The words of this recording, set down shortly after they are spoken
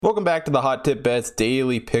Welcome back to the Hot Tip Bets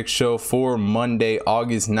Daily Pick Show for Monday,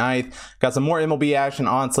 August 9th. Got some more MLB action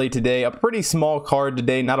on slate today. A pretty small card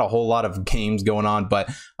today, not a whole lot of games going on, but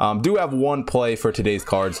do have one play for today's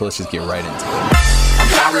card, so let's just get right into it.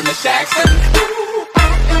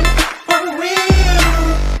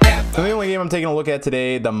 So the only game I'm taking a look at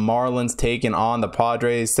today, the Marlins taking on the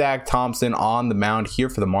Padres. Zach Thompson on the mound here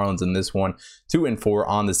for the Marlins in this one. 2-4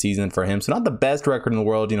 on the season for him. So not the best record in the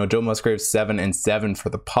world. You know, Joe Musgrove 7-7 for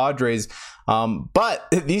the Padres. But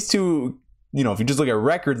these two, you know, if you just look at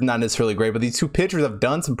records, not necessarily great, but these two pitchers have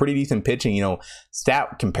done some pretty decent pitching, you know,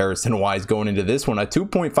 stat comparison wise going into this one. A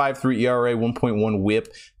 2.53 ERA, 1.1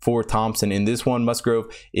 whip for Thompson in this one.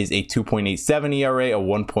 Musgrove is a 2.87 ERA, a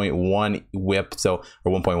 1.1 whip, or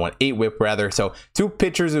 1.18 whip rather. So two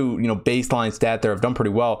pitchers who, you know, baseline stat there have done pretty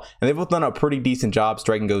well, and they've both done a pretty decent job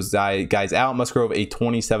striking those guys out. Musgrove a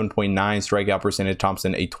 27.9 strikeout percentage,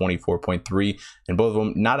 Thompson a 24.3, and both of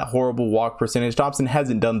them not a horrible walk percentage. Thompson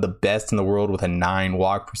hasn't done the best in the world with a 9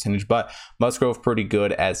 walk percentage, but Musgrove pretty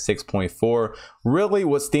good at 6.4. Really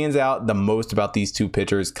what stands out the most about these two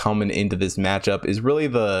pitchers coming into this matchup is really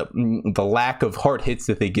the lack of hard hits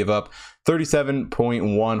that they give up.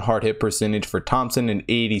 37.1 hard hit percentage for Thompson and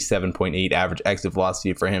 87.8 average exit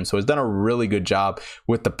velocity for him. So he's done a really good job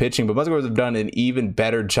with the pitching, but Musgrove have done an even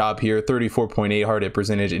better job here. 34.8 hard hit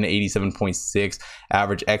percentage and 87.6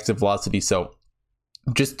 average exit velocity. So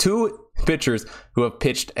just two pitchers who have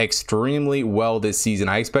pitched extremely well this season.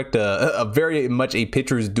 I expect a very much a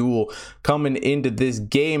pitcher's duel coming into this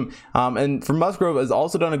game. And for Musgrove has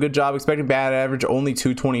also done a good job, expecting batting average only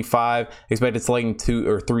 225, expected slugging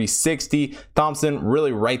 360. Thompson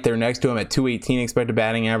really right there next to him at 218 expected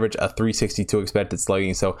batting average, a 362 expected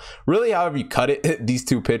slugging. So really, however you cut it, these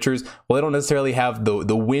two pitchers, well, they don't necessarily have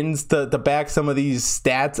the wins to back some of these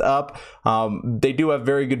stats up. They do have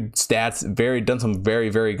very good stats, done some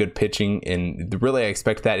very good pitching, and really I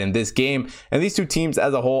expect that in this game. And these two teams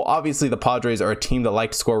as a whole, obviously the Padres are a team that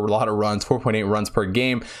like to score a lot of runs, 4.8 runs per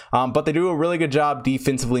game, but they do a really good job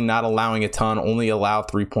defensively, not allowing a ton, only allow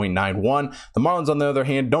 3.91. The Marlins on the other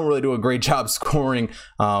hand don't really do a great job scoring,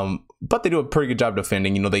 but they do a pretty good job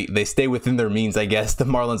defending. You know, they stay within their means, I guess. The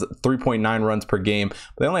Marlins 3.9 runs per game, but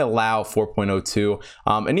they only allow 4.02.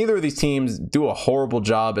 And neither of these teams do a horrible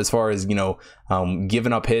job as far as, you know,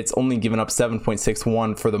 giving up hits, only giving up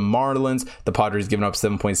 7.61 for the Marlins. The Padres giving up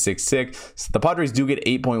 7.66. So the Padres do get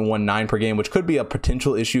 8.19 per game, which could be a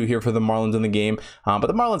potential issue here for the Marlins in the game. But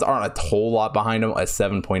the Marlins aren't a whole lot behind them at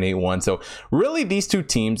 7.81. So really these two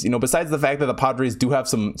teams, you know, besides the fact that the Padres do have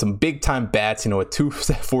some big time bats, you know, a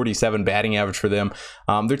 247 batting average for them,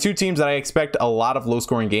 they're two teams that I expect a lot of low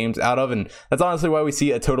scoring games out of, and that's honestly why we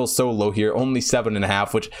see a total so low here, only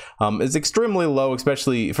 7.5, which is extremely low,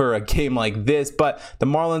 especially for a game like this. But the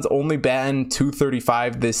Marlins only batting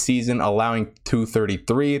 235 this season, allowing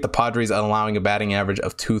 233. The Padres allowing a batting average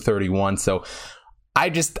of 231. So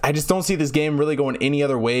I just don't see this game really going any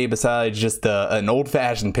other way besides just an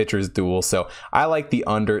old-fashioned pitcher's duel. So I like the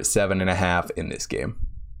under 7.5 in this game.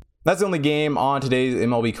 That's the only game on today's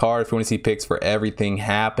MLB card. If you want to see picks for everything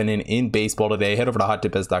happening in baseball today, head over to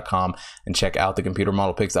hottipbets.com and check out the computer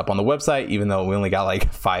model picks up on the website, even though we only got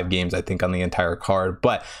like 5 games, I think, on the entire card.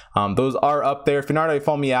 But those are up there. If you're not already,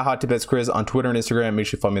 follow me at HotTipBetsChris on Twitter and Instagram. Make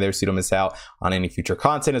sure you follow me there so you don't miss out on any future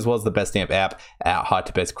content, as well as the Best Stamp app at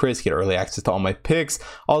HotTipBetsChris. Get early access to all my picks.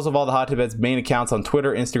 Also, follow the Hot Tip Bets main accounts on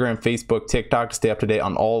Twitter, Instagram, Facebook, TikTok to stay up to date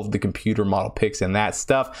on all of the computer model picks and that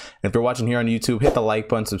stuff. And if you're watching here on YouTube, hit the like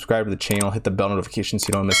button, subscribe to the channel, hit the bell notification so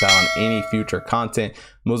you don't miss out on any future content.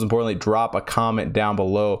 Most importantly, drop a comment down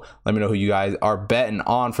below. Let me know who you guys are betting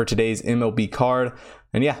on for today's MLB card.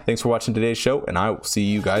 And yeah, thanks for watching today's show, and I will see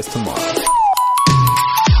you guys tomorrow.